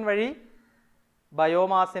ഫെർമെൻറ്റേഷൻ വഴി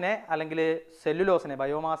ബയോമാസിനെ അല്ലെങ്കിൽ സെല്ലുലോസിനെ,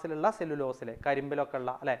 ബയോമാസിലുള്ള സെല്ലുലോസിലെ കരിമ്പിലൊക്കെ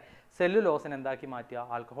ഉള്ള അല്ലേ സെല്ലുലോസിനെ എന്താക്കി മാറ്റുക,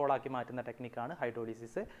 ആൽക്കഹോളാക്കി മാറ്റുന്ന ടെക്നിക്കാണ്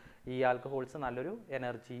ഹൈഡ്രോളിസിസ്. ഈ ആൽക്കഹോൾസ് നല്ലൊരു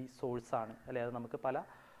എനർജി സോഴ്സാണ് അല്ലേ. അത് നമുക്ക് പല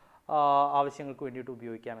ആവശ്യങ്ങൾക്ക് വേണ്ടിയിട്ട്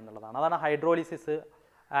ഉപയോഗിക്കാം എന്നുള്ളതാണ്. അതാണ് ഹൈഡ്രോളിസിസ്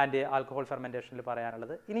ആൻഡ് ആൽക്കഹോൾ ഫെർമെൻറ്റേഷനിൽ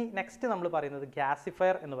പറയാനുള്ളത്. ഇനി നെക്സ്റ്റ് നമ്മൾ പറയുന്നത്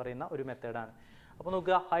ഗ്യാസിഫയർ എന്ന് പറയുന്ന ഒരു മെത്തേഡാണ്. അപ്പോൾ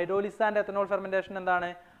നോക്കുക, ഹൈഡ്രോളിസിസ് ആൻഡ് എത്തനോൾ ഫെർമെൻറ്റേഷൻ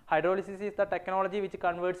എന്താണ്? Hydrolysis is the technology which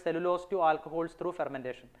converts cellulose to alcohols through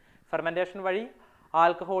fermentation. Fermentation വഴി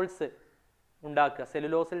ആൽക്കഹോൾസ് ഉണ്ടാക്കുക,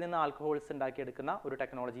 സെല്ലുലോസിൽ നിന്ന് ആൽക്കഹോൾസ് ഉണ്ടാക്കിയെടുക്കുന്ന ഒരു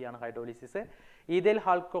ടെക്നോളജിയാണ് hydrolysis. Ethyl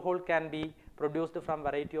alcohol can be produced from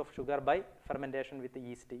variety of sugar by fermentation with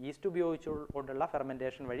east. East ഉപയോഗിച്ചുകൊണ്ടുള്ള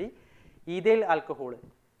fermentation വഴി ethyl alcohol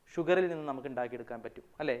ഷുഗറിൽ നിന്ന് നമുക്ക് ഉണ്ടാക്കിയെടുക്കാൻ പറ്റും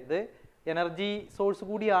അല്ലേ. ഇത് എനർജി സോഴ്സ്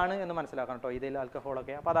കൂടിയാണ് എന്ന് മനസ്സിലാക്കണം കേട്ടോ ഇതിൽ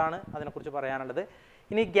ആൽക്കഹോളൊക്കെ. അപ്പോൾ അതാണ് അതിനെക്കുറിച്ച് പറയാനുള്ളത്.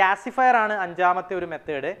 ഇനി ഗ്യാസിഫയർ ആണ് അഞ്ചാമത്തെ ഒരു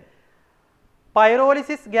method.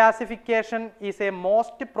 Pyrolysis gasification is a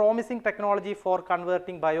most promising technology for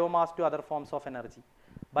converting biomass to other forms of energy.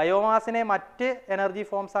 ബയോമാസിനെ മറ്റ് എനർജി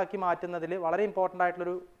ഫോംസ് ആക്കി മാറ്റുന്നതിൽ വളരെ ഇമ്പോർട്ടൻ്റ്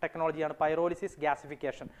ആയിട്ടുള്ളൊരു ടെക്നോളജിയാണ് പൈറോലിസിസ്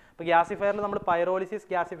ഗ്യാസിഫിക്കേഷൻ. അപ്പോൾ ഗ്യാസിഫയറിൽ നമ്മൾ പൈറോലിസിസ്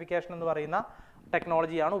ഗ്യാസിഫിക്കേഷൻ എന്ന് പറയുന്ന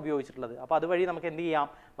ടെക്നോളജിയാണ് ഉപയോഗിച്ചിട്ടുള്ളത്. അപ്പോൾ അതുവഴി നമുക്ക് എന്ത് ചെയ്യാം,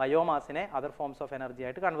 ബയോമാസിനെ അതർ ഫോംസ് ഓഫ് എനർജി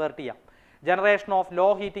ആയിട്ട് കൺവേർട്ട് ചെയ്യാം. Generation of law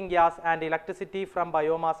heating gas and electricity from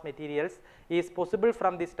biomass materials is possible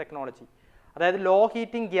from this technology. അതായത് ലോ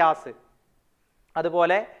ഹീറ്റിംഗ് ഗ്യാസ്,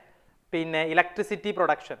 അതുപോലെ പിന്നെ ഇലക്ട്രിസിറ്റി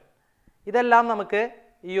പ്രൊഡക്ഷൻ, ഇതെല്ലാം നമുക്ക്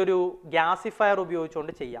ഈ ഒരു ഗ്യാസിഫയർ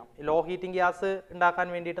ഉപയോഗിച്ചുകൊണ്ട് ചെയ്യാം. ലോ ഹീറ്റിംഗ് ഗ്യാസ് ഉണ്ടാക്കാൻ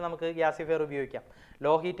വേണ്ടിയിട്ട് നമുക്ക് ഗ്യാസിഫയർ ഉപയോഗിക്കാം.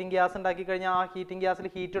 ലോ ഹീറ്റിംഗ് ഗ്യാസ് ഉണ്ടാക്കി കഴിഞ്ഞാൽ ആ ഹീറ്റിംഗ് ഗ്യാസിൽ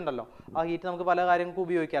ഹീറ്റ് ഉണ്ടല്ലോ, ആ ഹീറ്റ് നമുക്ക് പല കാര്യങ്ങൾക്ക്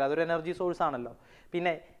ഉപയോഗിക്കാം. അതൊരു എനർജി സോഴ്സ് ആണല്ലോ.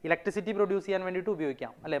 പിന്നെ ഇലക്ട്രിസിറ്റി പ്രൊഡ്യൂസ് ചെയ്യാൻ വേണ്ടിയിട്ട്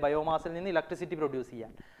ഉപയോഗിക്കാം അല്ലേ, ബയോമാസിൽ നിന്ന് ഇലക്ട്രിസിറ്റി പ്രൊഡ്യൂസ്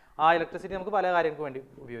ചെയ്യാൻ. ആ ഇലക്ട്രിസിറ്റി നമുക്ക് പല കാര്യങ്ങൾക്ക് വേണ്ടി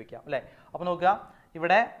ഉപയോഗിക്കാം അല്ലേ. അപ്പോൾ നോക്കുക,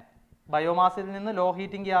 ഇവിടെ ബയോമാസിൽ നിന്ന് ലോ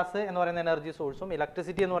ഹീറ്റിംഗ് ഗ്യാസ് എന്ന് പറയുന്ന എനർജി സോഴ്സും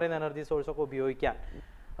ഇലക്ട്രിസിറ്റി എന്ന് പറയുന്ന എനർജി സോഴ്സൊക്കെ ഉപയോഗിക്കാൻ,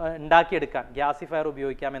 ഉണ്ടാക്കിയെടുക്കാൻ ഗ്യാസിഫയർ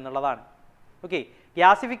ഉപയോഗിക്കാം എന്നുള്ളതാണ്. Okay,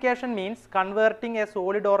 gasification means converting A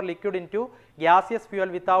solid or liquid in to gaseous fuel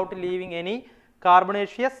without living any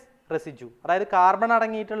carbonaceous residue. അതായത് കാർബൺ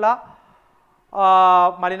അടങ്ങിയിട്ടുള്ള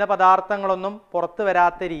മലിന പദാർത്ഥങ്ങളൊന്നും പുറത്തു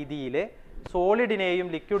വരാത്ത രീതിയിൽ സോളിഡിനെയും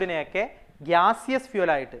ലിക്വിഡിനെയൊക്കെ ഗ്യാസിയസ്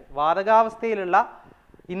ഫ്യൂവലായിട്ട്, വാതകാവസ്ഥയിലുള്ള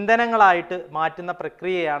ഇന്ധനങ്ങളായിട്ട് മാറ്റുന്ന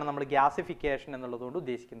പ്രക്രിയയാണ് നമ്മൾ ഗ്യാസിഫിക്കേഷൻ എന്നുള്ളതുകൊണ്ട്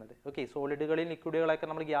ഉദ്ദേശിക്കുന്നത്. ഓക്കെ, സോളിഡുകളിൽ ലിക്വിഡുകളൊക്കെ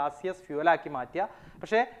നമ്മൾ ഗ്യാസിയസ് ഫ്യൂവലാക്കി മാറ്റുക,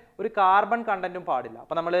 പക്ഷേ ഒരു കാർബൺ കണ്ടന്റും പാടില്ല.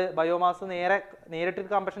 അപ്പോൾ നമ്മൾ ബയോമാസ് നേരിട്ട്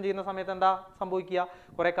കമ്പഷൻ ചെയ്യുന്ന സമയത്ത് എന്താ സംഭവിക്കുക,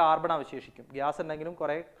 കുറേ കാർബൺ അവശേഷിക്കും. ഗ്യാസ് ഉണ്ടെങ്കിലും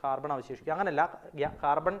കുറേ കാർബൺ അവശേഷിക്കും. അങ്ങനെയല്ല,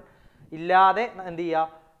 കാർബൺ ഇല്ലാതെ എന്ത് ചെയ്യുക,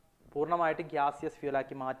 പൂർണ്ണമായിട്ട് ഗ്യാസിയസ്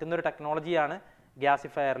ഫ്യൂവലാക്കി മാറ്റുന്നൊരു ടെക്നോളജിയാണ്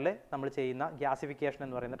ഗ്യാസിഫയറിൽ നമ്മൾ ചെയ്യുന്ന ഗ്യാസിഫിക്കേഷൻ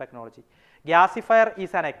എന്ന് പറയുന്ന technology. Gasifier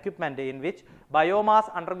is an equipment in which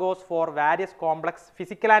biomass undergoes four various complex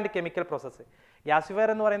physical and chemical process.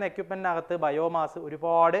 Gasifier എന്ന് പറയുന്ന എക്യുപ്മെൻറ്റിനകത്ത് ബയോമാസ്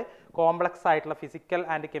ഒരുപാട് കോംപ്ലക്സ് ആയിട്ടുള്ള ഫിസിക്കൽ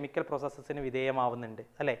ആൻഡ് കെമിക്കൽ പ്രോസസ്സസിന് വിധേയമാവുന്നുണ്ട്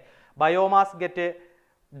അല്ലേ. Biomass get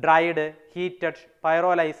dried, heated,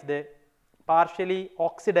 പൈറോലൈസ്ഡ്, partially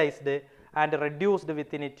oxidised and reduced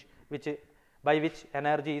within it by which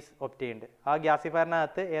energy is obtained. ആ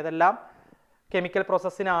ഗ്യാസിഫയറിനകത്ത് ഏതെല്ലാം chemical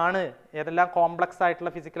പ്രോസസ്സിനാണ്, ഏതെല്ലാം complex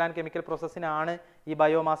ആയിട്ടുള്ള physical and chemical പ്രോസസ്സിനാണ് ഈ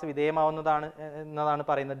ബയോമാസ് വിധേയമാവുന്നതാണ് എന്നതാണ്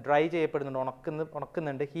പറയുന്നത്. ഡ്രൈ ചെയ്യപ്പെടുന്നുണ്ട്,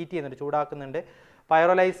 ഉണക്കുന്നുണ്ട്, ഹീറ്റ് ചെയ്യുന്നുണ്ട്, ചൂടാക്കുന്നുണ്ട്,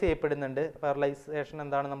 പൈറോലൈസ് ചെയ്യപ്പെടുന്നുണ്ട്. പൈറോലൈസേഷൻ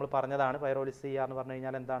എന്താണ് നമ്മൾ പറഞ്ഞതാണ്, പൈറോലൈസ് ചെയ്യുക എന്ന് പറഞ്ഞു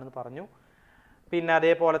കഴിഞ്ഞാൽ എന്താണെന്ന് പറഞ്ഞു. പിന്നെ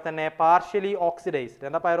അതേപോലെ തന്നെ പാർഷ്യലി ഓക്സിഡൈസ്ഡ്.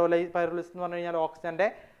 എന്താ പൈറോലൈസ് എന്ന് പറഞ്ഞു കഴിഞ്ഞാൽ ഓക്സിജൻ്റെ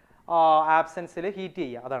ആബ്സെൻസിൽ ഹീറ്റ്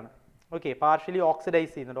ചെയ്യുക, അതാണ്. ഓക്കെ, പാർഷ്യലി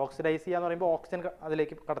ഓക്സിഡൈസ് ചെയ്യുന്നുണ്ട്. ഓക്സിഡൈസ് ചെയ്യുക എന്ന് പറയുമ്പോൾ ഓക്സിജൻ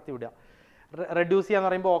അതിലേക്ക് കടത്തി വിടുക. റെഡ്യൂസ് ചെയ്യുക എന്ന്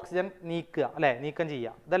പറയുമ്പോൾ ഓക്സിജൻ നീക്കുക അല്ലേ, നീക്കം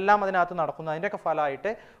ചെയ്യുക. ഇതെല്ലാം അതിനകത്ത് നടക്കുന്നു. അതിൻ്റെയൊക്കെ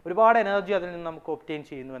ഫലമായിട്ട് ഒരുപാട് എനർജി അതിൽ നിന്ന് നമുക്ക് ഒബ്റ്റെയിൻ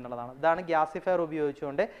ചെയ്യുന്നു എന്നുള്ളതാണ്. ഇതാണ് ഗ്യാസിഫയർ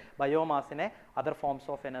ഉപയോഗിച്ചുകൊണ്ട് ബയോമാസിനെ അതർ ഫോംസ്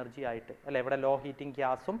ഓഫ് എനർജി ആയിട്ട് അല്ലെ, ഇവിടെ ലോ ഹീറ്റിംഗ്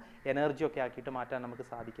ഗ്യാസും എനർജിയൊക്കെ ആക്കിയിട്ട് മാറ്റാൻ നമുക്ക്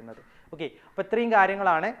സാധിക്കുന്നത്. ഓക്കെ, അപ്പോൾ ഇത്രയും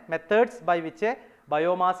കാര്യങ്ങളാണ് methods by which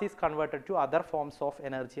biomass is converted to other forms of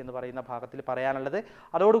energy എന്ന് പറയുന്ന ഭാഗത്തിൽ പറയാനുള്ളത്.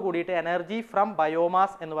 അതോടുകൂടിയിട്ട് എനർജി ഫ്രം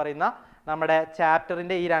ബയോമാസ് എന്ന് പറയുന്ന നമ്മുടെ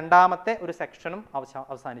ചാപ്റ്ററിൻ്റെ ഈ രണ്ടാമത്തെ ഒരു സെക്ഷനും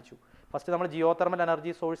അവസാനിച്ചു. ഫസ്റ്റ് നമ്മൾ ജിയോ തെർമൽ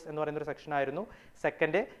എനർജി സോഴ്സ് എന്ന് പറയുന്ന ഒരു സെക്ഷൻ ആയിരുന്നു.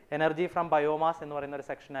 സെക്കൻഡ് എനർജി ഫ്രം ബയോമാസ് എന്ന് പറയുന്ന ഒരു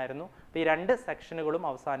സെക്ഷൻ ആയിരുന്നു. അപ്പോൾ ഈ രണ്ട് സെക്ഷനുകളും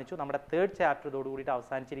അവസാനിച്ചു. നമ്മുടെ തേർഡ് ചാപ്റ്റർ ഇതോട് കൂടിയിട്ട്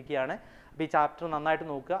അവസാനിച്ചിരിക്കുകയാണ്. അപ്പോൾ ഈ ചാപ്റ്റർ നന്നായിട്ട്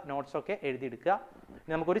നോക്കുക, നോട്ട്സൊക്കെ എഴുതിയെടുക്കുക.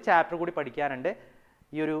 ഇനി നമുക്കൊരു ചാപ്റ്റർ കൂടി പഠിക്കാനുണ്ട്.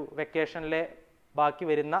 ഈ ഒരു വെക്കേഷനിലെ ബാക്കി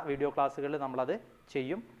വരുന്ന വീഡിയോ ക്ലാസ്സുകളിൽ നമ്മളത്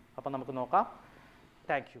ചെയ്യും. അപ്പം നമുക്ക് നോക്കാം.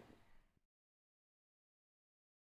 Thank you.